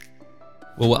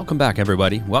Well, welcome back,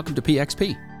 everybody. Welcome to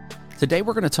PXP. Today,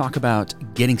 we're going to talk about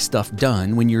getting stuff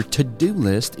done when your to-do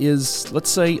list is, let's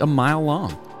say, a mile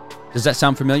long. Does that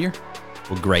sound familiar?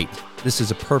 Well, great. This is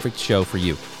a perfect show for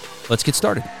you. Let's get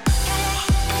started.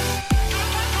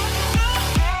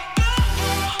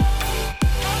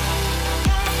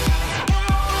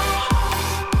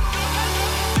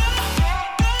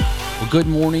 Well, good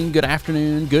morning, good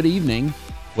afternoon, good evening,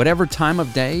 whatever time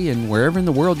of day and wherever in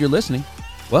the world you're listening.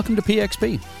 Welcome to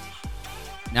PXP.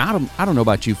 Now, I don't know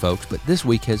about you folks, but this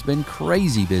week has been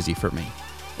crazy busy for me.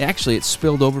 Actually, it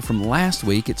spilled over from last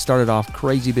week. It started off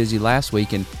crazy busy last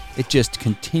week, and it just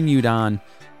continued on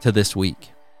to this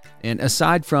week. And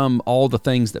aside from all the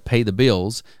things that pay the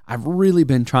bills, I've really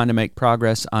been trying to make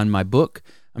progress on my book.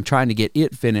 I'm trying to get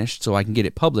it finished so I can get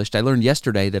it published. I learned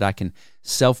yesterday that I can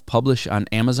self-publish on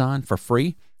Amazon for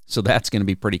free, so that's going to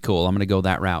be pretty cool. I'm going to go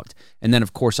that route. And then,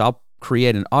 of course, I'll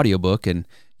create an audiobook, and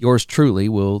yours truly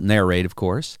will narrate, of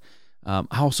course. I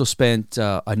also spent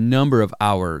a number of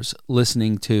hours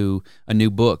listening to a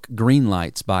new book, Green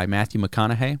Lights by Matthew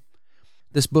McConaughey.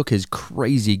 This book is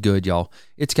crazy good, y'all.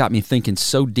 It's got me thinking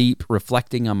so deep,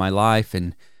 reflecting on my life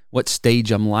and what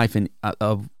stage of life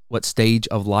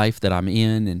that I'm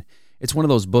in. And it's one of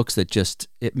those books that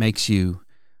it makes you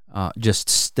just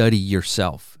study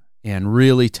yourself and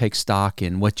really take stock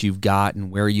in what you've got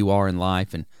and where you are in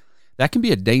life. And that can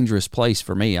be a dangerous place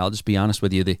for me. I'll just be honest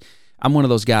with you. I'm one of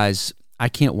those guys, I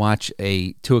can't watch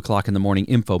a 2 o'clock in the morning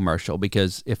infomercial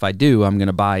because if I do, I'm going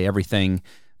to buy everything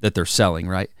that they're selling,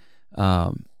 right?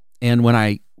 And when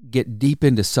I get deep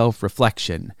into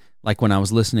self-reflection, like when I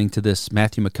was listening to this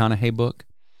Matthew McConaughey book,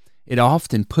 it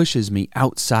often pushes me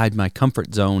outside my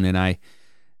comfort zone, and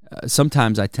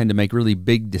sometimes I tend to make really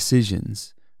big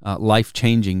decisions,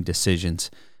 life-changing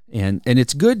decisions. And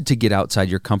it's good to get outside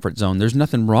your comfort zone. There's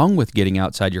nothing wrong with getting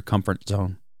outside your comfort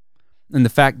zone. And the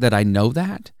fact that I know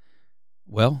that,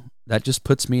 well, that just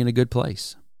puts me in a good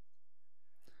place.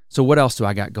 So what else do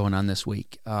I got going on this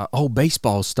week?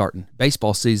 Baseball's starting.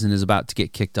 Baseball season is about to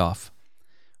get kicked off.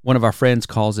 One of our friends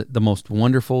calls it the most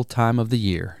wonderful time of the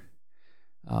year.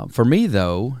 For me,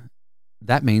 though,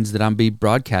 that means that I'm be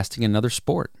broadcasting another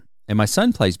sport. And my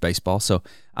son plays baseball, so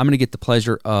I'm going to get the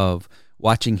pleasure of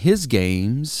watching his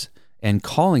games and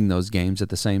calling those games at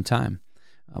the same time.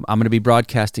 I'm going to be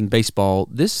broadcasting baseball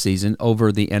this season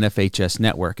over the NFHS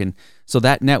network. And so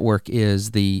that network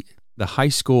is the high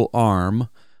school arm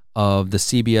of the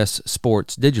CBS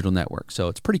Sports digital network. So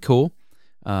it's pretty cool.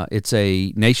 It's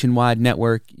a nationwide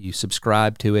network. You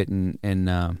subscribe to it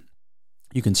and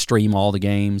you can stream all the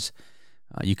games.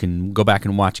 You can go back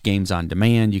and watch games on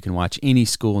demand. You can watch any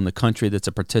school in the country that's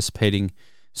a participating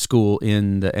school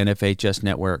in the NFHS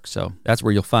network. So that's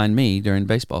where you'll find me during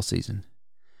baseball season.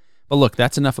 But look,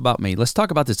 that's enough about me. Let's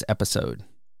talk about this episode.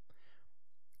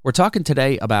 We're talking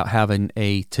today about having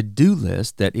a to-do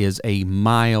list that is a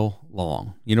mile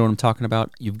long. You know what I'm talking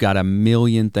about? You've got a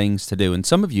million things to do. And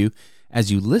some of you, as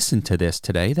you listen to this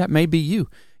today, that may be you.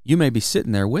 You may be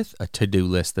sitting there with a to-do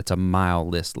list that's a mile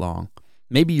list long.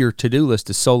 Maybe your to-do list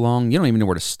is so long, you don't even know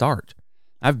where to start.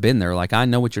 I've been there. I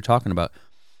know what you're talking about.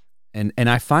 And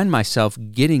I find myself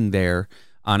getting there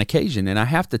on occasion, and I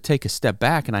have to take a step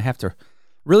back, and I have to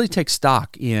really take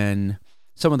stock in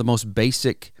some of the most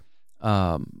basic,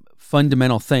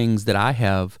 fundamental things that I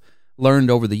have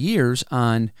learned over the years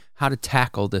on how to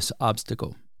tackle this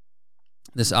obstacle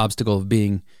of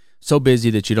being so busy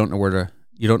that you don't know where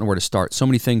to start. So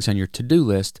many things on your to-do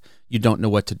list, you don't know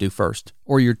what to do first,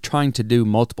 or you're trying to do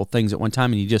multiple things at one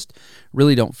time, and you just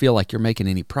really don't feel like you're making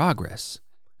any progress.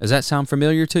 Does that sound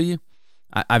familiar to you?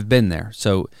 I've been there.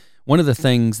 So one of the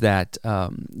things that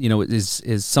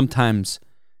is sometimes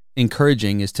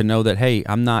encouraging is to know that, hey,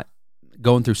 I'm not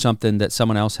going through something that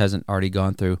someone else hasn't already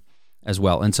gone through as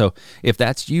well. And so if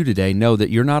that's you today, know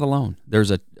that you're not alone. There's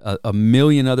a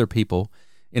million other people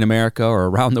in America or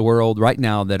around the world right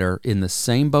now that are in the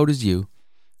same boat as you,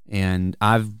 and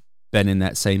I've been in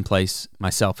that same place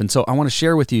myself. And so I want to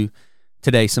share with you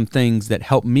today some things that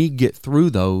help me get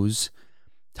through those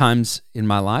times in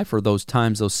my life, or those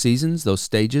times, those seasons, those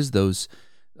stages, those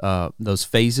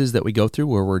phases that we go through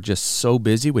where we're just so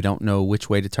busy we don't know which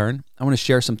way to turn. I want to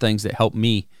share some things that help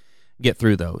me get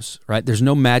through those, right? There's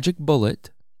no magic bullet.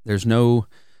 I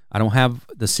don't have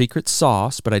the secret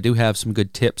sauce, but I do have some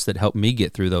good tips that help me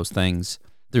get through those things,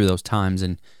 through those times,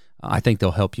 and I think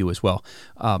they'll help you as well.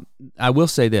 I will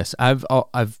say this.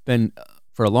 I've been,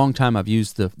 for a long time, I've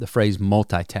used the phrase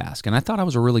multitask, and I thought I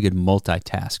was a really good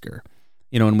multitasker.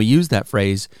 And we use that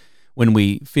phrase when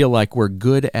we feel like we're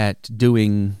good at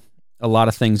doing a lot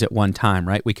of things at one time,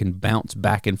 right? We can bounce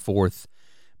back and forth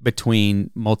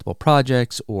between multiple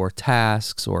projects or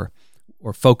tasks or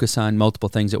focus on multiple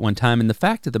things at one time. And the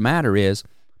fact of the matter is,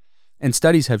 and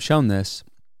studies have shown this,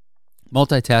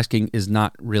 multitasking is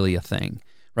not really a thing,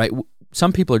 right?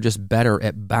 Some people are just better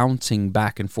at bouncing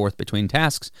back and forth between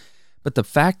tasks, but the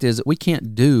fact is that we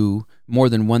can't do more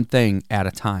than one thing at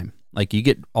a time. Like you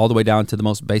get all the way down to the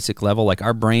most basic level, like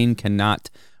our brain cannot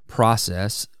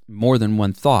process more than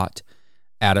one thought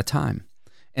at a time.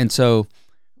 And so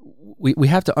we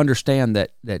have to understand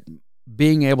that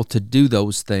being able to do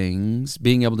those things,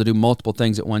 being able to do multiple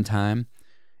things at one time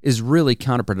is really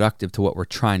counterproductive to what we're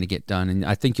trying to get done. And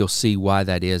I think you'll see why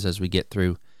that is as we get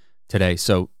through today.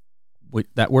 So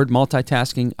that word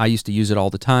multitasking, I used to use it all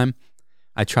the time.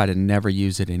 I try to never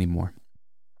use it anymore.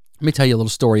 Let me tell you a little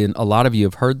story, and a lot of you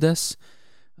have heard this,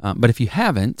 but if you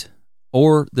haven't,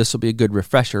 or this will be a good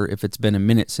refresher if it's been a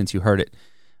minute since you heard it,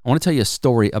 I want to tell you a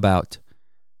story about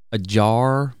a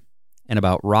jar and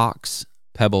about rocks,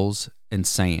 pebbles, and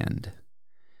sand.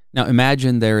 Now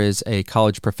imagine there is a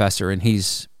college professor and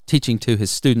he's teaching to his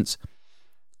students,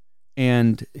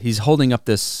 and he's holding up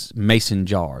this mason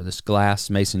jar, this glass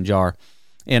mason jar,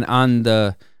 and on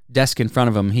the desk in front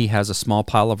of him he has a small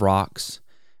pile of rocks,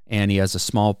 and he has a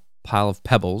small pile of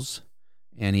pebbles,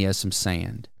 and he has some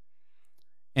sand.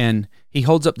 And he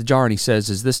holds up the jar and he says,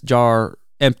 "Is this jar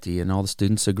empty?" And all the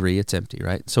students agree it's empty,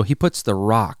 right? So he puts the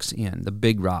rocks in, the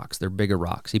big rocks, they're bigger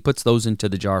rocks. He puts those into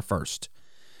the jar first.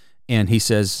 And he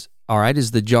says, "All right,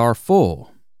 is the jar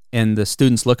full?" And the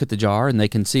students look at the jar and they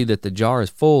can see that the jar is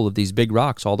full of these big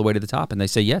rocks all the way to the top. And they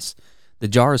say, "Yes, the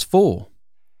jar is full."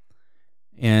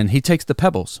 And he takes the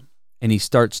pebbles and he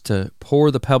starts to pour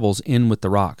the pebbles in with the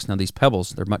rocks. Now these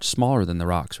pebbles, they're much smaller than the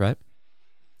rocks, right?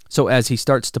 So as he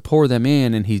starts to pour them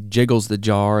in and he jiggles the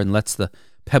jar and lets the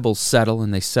pebbles settle,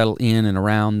 and they settle in and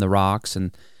around the rocks,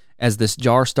 and as this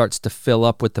jar starts to fill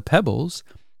up with the pebbles,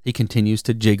 he continues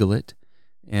to jiggle it,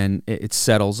 and it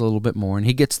settles a little bit more, and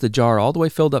he gets the jar all the way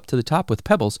filled up to the top with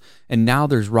pebbles, and now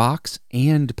there's rocks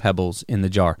and pebbles in the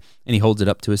jar. And he holds it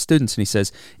up to his students and he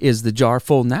says, "Is the jar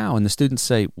full now?" And the students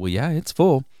say, "Well, yeah, it's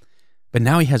full." But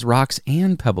now he has rocks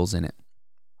and pebbles in it.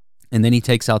 And then he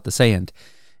takes out the sand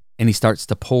and he starts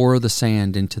to pour the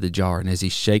sand into the jar. And as he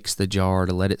shakes the jar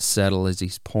to let it settle, as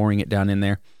he's pouring it down in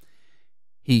there,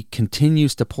 he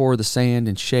continues to pour the sand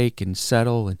and shake and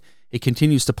settle. And he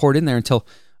continues to pour it in there until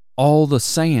all the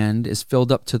sand is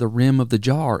filled up to the rim of the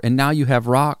jar. And now you have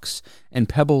rocks and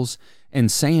pebbles and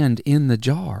sand in the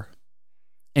jar.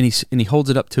 And he holds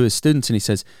it up to his students and he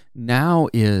says, "Now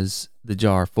is the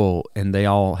jar full?" And they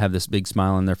all have this big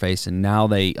smile on their face, and now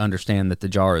they understand that the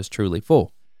jar is truly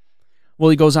full. Well,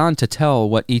 he goes on to tell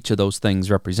what each of those things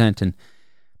represent. And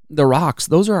the rocks,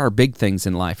 those are our big things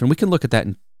in life. And we can look at that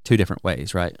in two different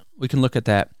ways, right? We can look at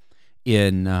that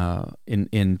in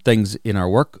things in our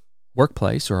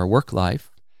workplace or our work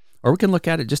life, or we can look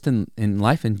at it just in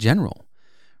life in general.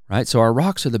 Right? So our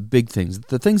rocks are the big things,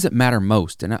 the things that matter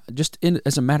most. And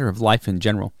as a matter of life in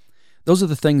general, those are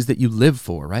the things that you live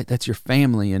for, right? That's your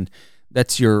family, and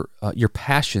that's your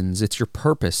passions. It's your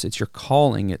purpose. It's your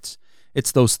calling. It's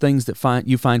those things that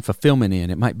you find fulfillment in.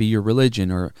 It might be your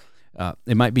religion, or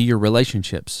it might be your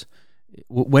relationships.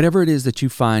 Whatever it is that you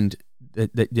find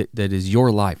that is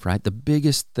your life, right? The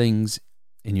biggest things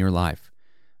in your life,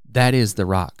 that is the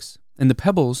rocks. And the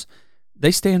pebbles,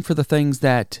 they stand for the things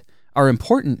that are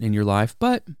important in your life,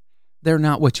 but they're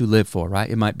not what you live for, right?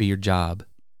 It might be your job.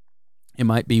 It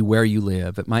might be where you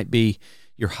live. It might be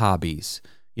your hobbies.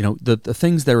 You know, the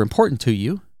things that are important to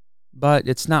you, but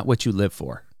it's not what you live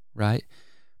for, right?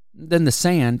 Then the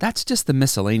sand, that's just the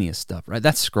miscellaneous stuff, right?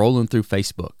 That's scrolling through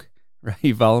Facebook, right?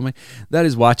 You follow me? That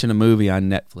is watching a movie on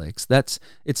Netflix.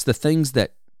 It's the things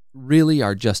that really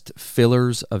are just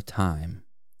fillers of time,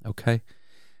 okay?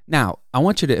 Now, I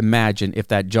want you to imagine if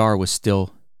that jar was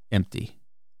still empty,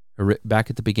 or back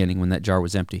at the beginning when that jar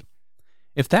was empty.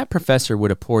 If that professor would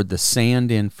have poured the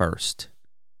sand in first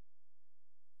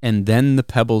and then the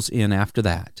pebbles in after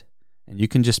that, and you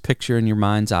can just picture in your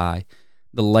mind's eye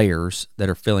the layers that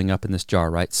are filling up in this jar,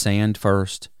 right? Sand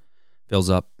first fills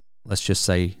up, let's just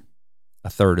say, a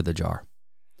third of the jar,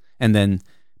 and then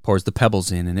pours the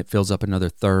pebbles in and it fills up another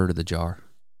third of the jar.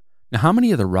 Now, how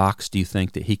many of the rocks do you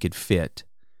think that he could fit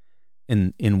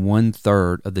in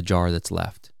 1/3 of the jar that's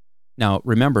left? Now,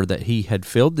 remember that he had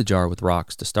filled the jar with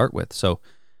rocks to start with, so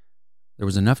there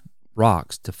was enough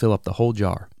rocks to fill up the whole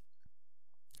jar.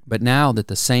 But now that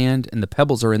the sand and the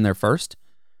pebbles are in there first,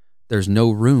 there's no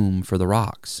room for the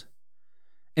rocks.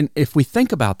 And if we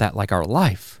think about that like our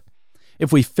life,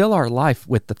 if we fill our life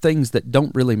with the things that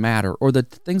don't really matter, or the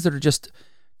things that are just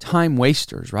time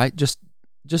wasters, right? Just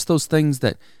those things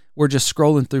that we're just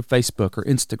scrolling through Facebook or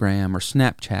Instagram or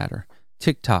Snapchat or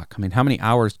TikTok. I mean, how many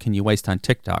hours can you waste on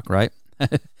TikTok, right?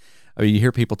 I mean, you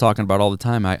hear people talking about all the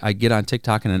time. I get on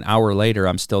TikTok and an hour later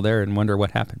I'm still there and wonder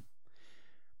what happened.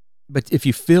 But if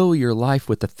you fill your life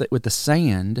with the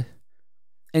sand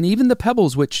and even the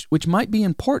pebbles, which might be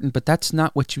important, but that's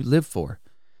not what you live for,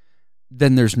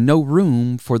 then there's no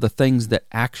room for the things that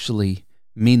actually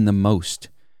mean the most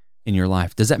in your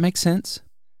life. Does that make sense?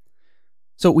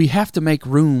 So we have to make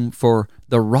room for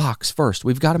the rocks first.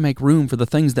 We've got to make room for the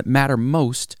things that matter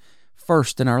most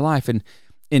first in our life. And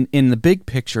in the big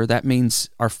picture, that means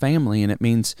our family, and it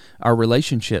means our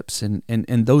relationships, and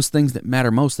those things that matter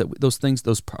most,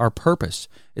 those our purpose.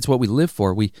 It's what we live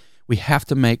for. We have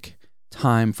to make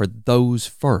time for those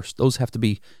first. Those have to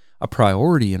be a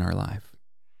priority in our life.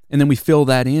 And then we fill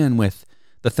that in with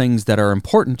the things that are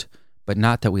important, but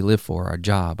not that we live for, our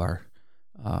job,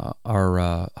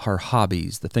 our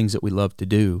hobbies, the things that we love to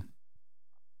do.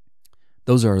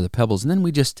 Those are the pebbles. And then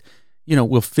we just,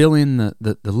 we'll fill in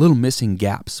the little missing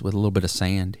gaps with a little bit of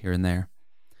sand here and there.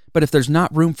 But if there's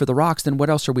not room for the rocks, then what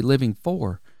else are we living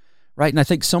for, right? And I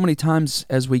think so many times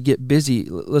as we get busy,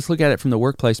 let's look at it from the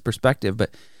workplace perspective,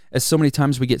 but as so many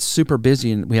times we get super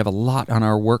busy and we have a lot on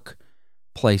our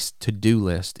workplace to-do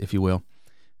list, if you will,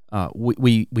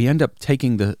 we end up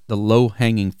taking the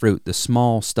low-hanging fruit, the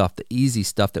small stuff, the easy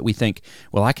stuff that we think,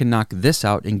 well, I can knock this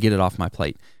out and get it off my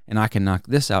plate, and I can knock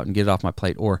this out and get it off my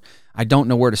plate, or I don't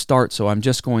know where to start, so I'm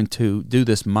just going to do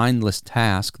this mindless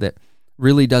task that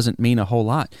really doesn't mean a whole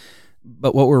lot.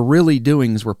 But what we're really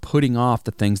doing is we're putting off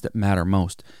the things that matter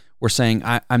most. We're saying,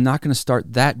 I'm not going to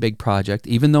start that big project,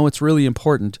 even though it's really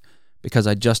important, because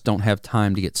I just don't have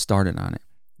time to get started on it.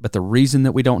 But the reason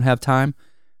that we don't have time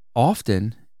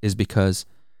often is because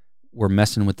we're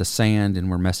messing with the sand and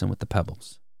we're messing with the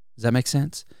pebbles. Does that make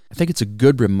sense? I think it's a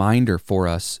good reminder for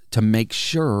us to make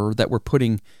sure that we're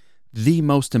putting the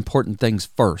most important things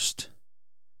first,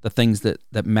 the things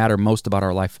that matter most about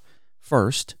our life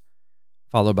first,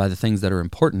 followed by the things that are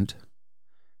important,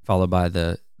 followed by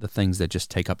the things that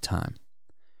just take up time.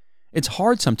 It's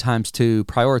hard sometimes to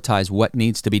prioritize what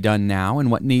needs to be done now and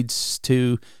what needs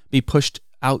to be pushed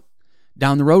out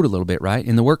down the road a little bit, right?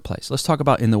 In the workplace. Let's talk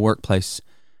about in the workplace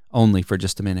only for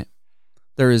just a minute.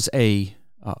 There is a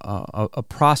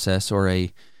process or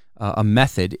a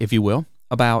method, if you will,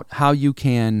 about how you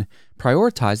can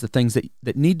prioritize the things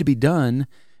that need to be done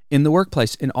in the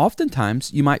workplace. And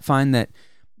oftentimes you might find that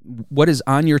what is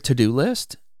on your to-do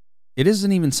list, it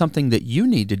isn't even something that you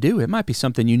need to do. It might be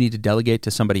something you need to delegate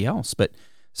to somebody else, but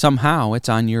somehow it's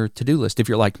on your to-do list. If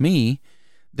you're like me,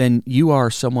 then you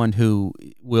are someone who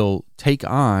will take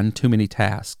on too many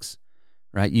tasks,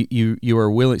 right? You are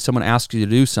willing. Someone asks you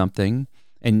to do something,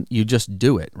 and you just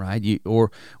do it, right? Or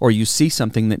you see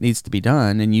something that needs to be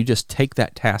done, and you just take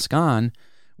that task on,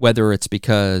 whether it's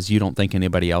because you don't think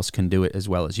anybody else can do it as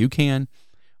well as you can,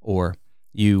 or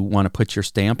you want to put your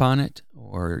stamp on it,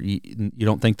 or you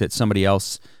don't think that somebody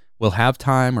else will have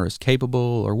time or is capable,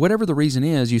 or whatever the reason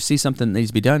is. You see something that needs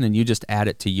to be done, and you just add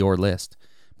it to your list.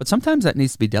 But sometimes that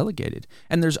needs to be delegated.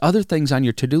 And there's other things on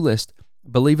your to-do list,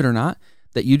 believe it or not,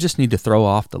 that you just need to throw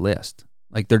off the list.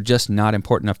 Like they're just not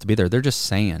important enough to be there. They're just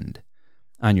sand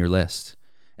on your list.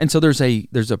 And so there's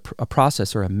a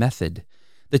process or a method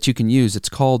that you can use. It's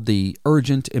called the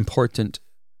Urgent Important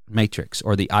Matrix,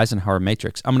 or the Eisenhower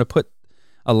Matrix. I'm going to put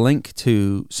a link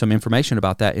to some information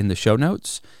about that in the show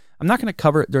notes. I'm not going to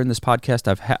cover it during this podcast.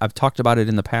 I've talked about it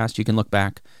in the past. You can look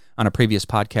back on a previous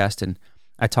podcast, and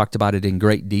I talked about it in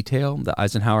great detail, the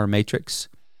Eisenhower Matrix.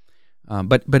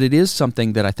 But it is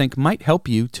something that I think might help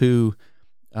you to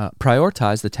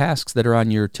prioritize the tasks that are on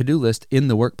your to-do list in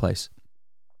the workplace.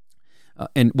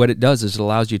 And what it does is it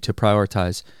allows you to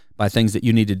prioritize by things that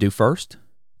you need to do first,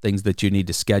 things that you need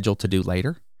to schedule to do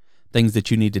later, things that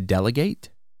you need to delegate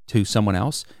to someone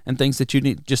else, and things that you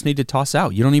just need to toss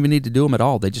out. You don't even need to do them at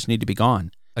all. They just need to be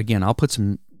gone. Again, I'll put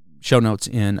some show notes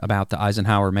in about the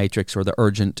Eisenhower Matrix, or the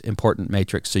Urgent Important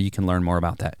Matrix, so you can learn more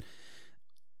about that.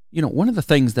 One of the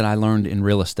things that I learned in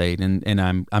real estate, and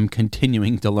I'm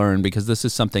continuing to learn, because this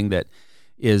is something that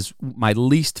is my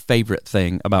least favorite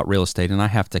thing about real estate, and I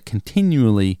have to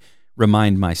continually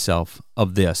remind myself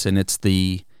of this, and it's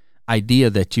the idea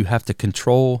that you have to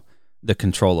control the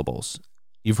controllables.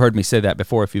 You've heard me say that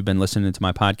before if you've been listening to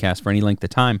my podcast for any length of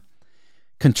time.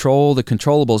 Control the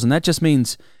controllables, and that just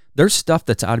means there's stuff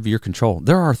that's out of your control.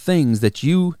 There are things that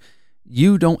you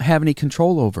don't have any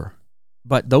control over,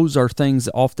 but those are things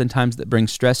oftentimes that bring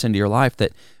stress into your life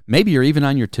that maybe you're even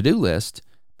on your to-do list,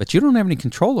 but you don't have any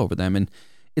control over them. And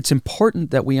it's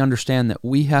important that we understand that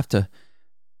we have to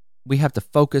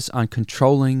focus on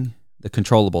controlling the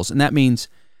controllables. And that means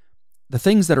the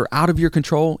things that are out of your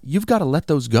control, you've got to let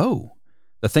those go.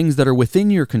 The things that are within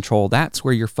your control, that's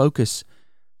where your focus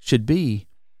should be.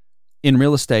 In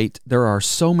real estate, there are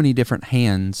so many different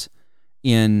hands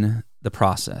in the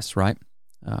process, right?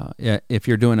 If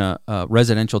you're doing a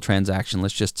residential transaction,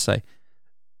 let's just say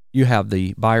you have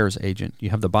the buyer's agent, you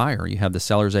have the buyer, you have the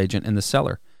seller's agent and the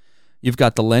seller. You've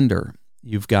got the lender,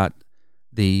 you've got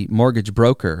the mortgage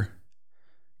broker,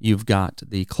 you've got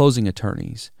the closing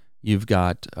attorneys, you've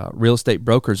got real estate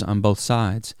brokers on both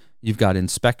sides, you've got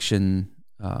inspection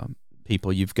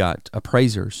people, you've got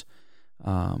appraisers,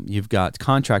 you've got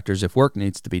contractors if work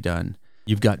needs to be done,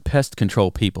 you've got pest control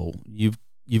people,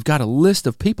 you've got a list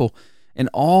of people, and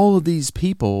all of these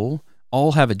people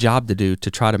all have a job to do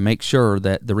to try to make sure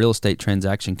that the real estate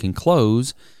transaction can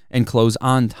close and close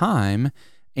on time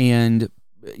and,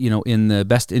 in the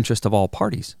best interest of all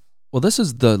parties. Well, this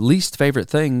is the least favorite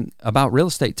thing about real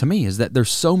estate to me, is that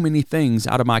there's so many things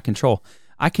out of my control.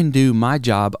 I can do my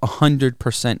job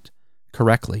 100%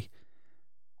 correctly,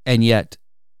 and yet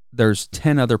there's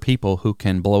 10 other people who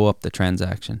can blow up the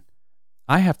transaction.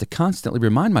 I have to constantly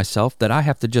remind myself that I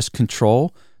have to just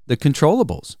control the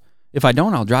controllables. If I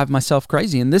don't, I'll drive myself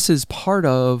crazy. And this is part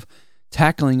of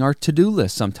tackling our to-do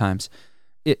list sometimes.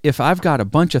 If I've got a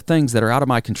bunch of things that are out of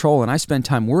my control and I spend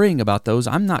time worrying about those,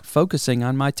 I'm not focusing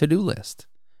on my to-do list,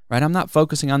 right? I'm not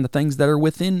focusing on the things that are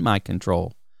within my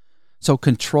control. So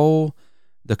control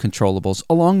the controllables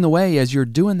along the way as you're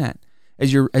doing that,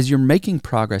 as you're making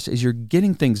progress, as you're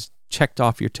getting things checked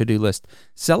off your to-do list.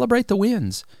 Celebrate the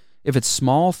wins. If it's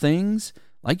small things,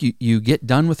 like you get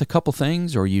done with a couple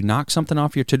things, or you knock something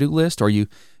off your to-do list, or you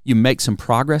make some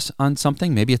progress on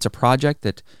something. Maybe it's a project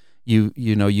that you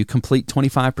complete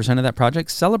 25% of that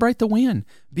project. Celebrate the win.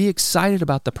 Be excited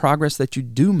about the progress that you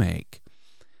do make.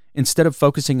 Instead of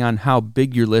focusing on how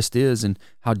big your list is and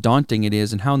how daunting it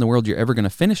is and how in the world you're ever going to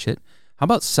finish it, how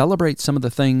about celebrate some of the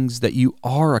things that you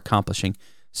are accomplishing?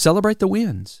 Celebrate the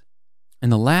wins.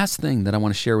 And the last thing that I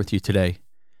want to share with you today,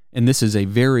 and this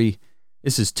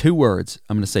is 2 words.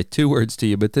 I'm going to say 2 words to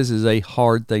you, but this is a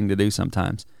hard thing to do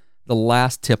sometimes. The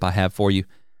last tip I have for you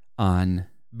on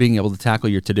being able to tackle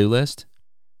your to-do list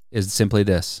is simply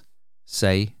this: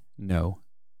 say no.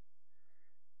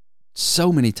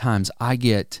 So many times I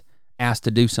get asked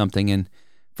to do something, and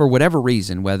for whatever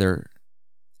reason, whether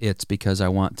it's because I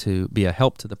want to be a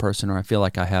help to the person, or I feel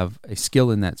like I have a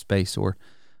skill in that space, or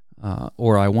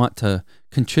I want to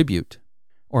contribute,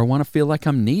 or I want to feel like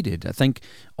I'm needed. I think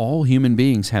all human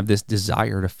beings have this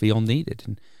desire to feel needed.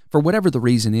 And for whatever the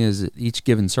reason is, at each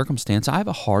given circumstance, I have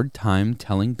a hard time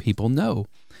telling people no.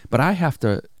 But I have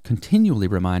to continually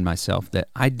remind myself that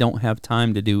I don't have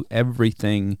time to do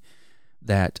everything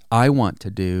that I want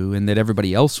to do and that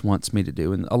everybody else wants me to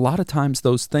do. And a lot of times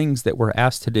those things that we're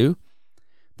asked to do,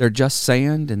 they're just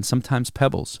sand and sometimes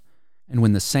pebbles. And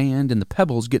when the sand and the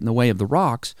pebbles get in the way of the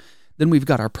rocks, then we've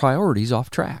got our priorities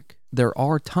off track. There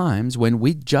are times when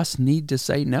we just need to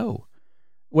say no,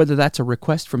 whether that's a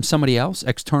request from somebody else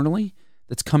externally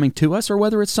that's coming to us, or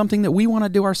whether it's something that we want to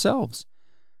do ourselves.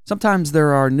 Sometimes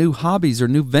there are new hobbies or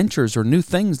new ventures or new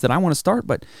things that I want to start,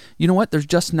 but you know what? There's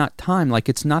just not time. Like,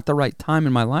 it's not the right time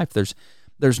in my life.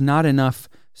 There's not enough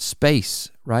space,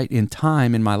 right, in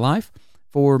time in my life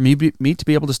for me to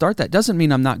be able to start that. Doesn't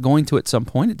mean I'm not going to at some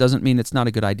point. It doesn't mean it's not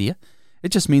a good idea. It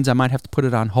just means I might have to put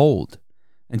it on hold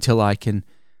until I can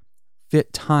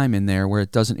fit time in there where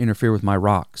it doesn't interfere with my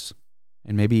rocks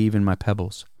and maybe even my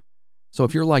pebbles. So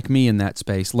if you're like me in that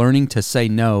space, learning to say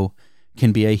no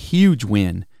can be a huge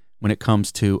win when it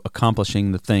comes to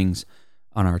accomplishing the things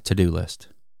on our to-do list.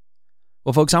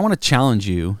 Well, folks, I want to challenge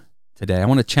you today. I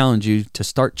want to challenge you to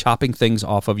start chopping things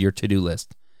off of your to-do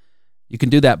list. You can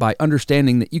do that by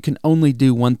understanding that you can only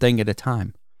do one thing at a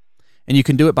time. And you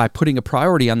can do it by putting a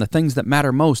priority on the things that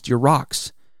matter most, your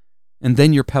rocks, and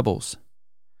then your pebbles.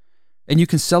 And you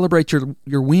can celebrate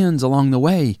your wins along the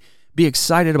way. Be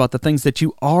excited about the things that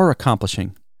you are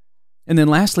accomplishing. And then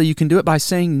lastly, you can do it by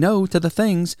saying no to the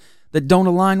things that don't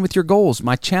align with your goals.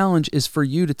 My challenge is for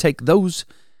you to take those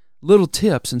little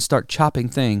tips and start chopping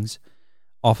things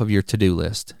off of your to-do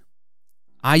list.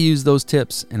 I use those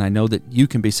tips, and I know that you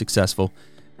can be successful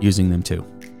using them too.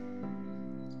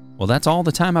 Well, that's all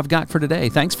the time I've got for today.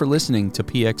 Thanks for listening to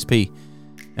PXP.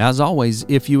 As always,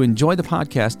 if you enjoy the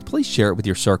podcast, please share it with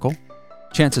your circle.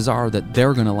 Chances are that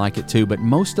they're going to like it too, but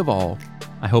most of all,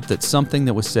 I hope that something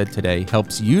that was said today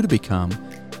helps you to become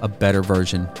a better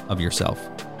version of yourself.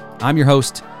 I'm your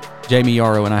host, Jamie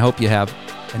Yarrow, and I hope you have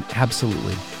an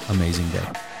absolutely amazing day.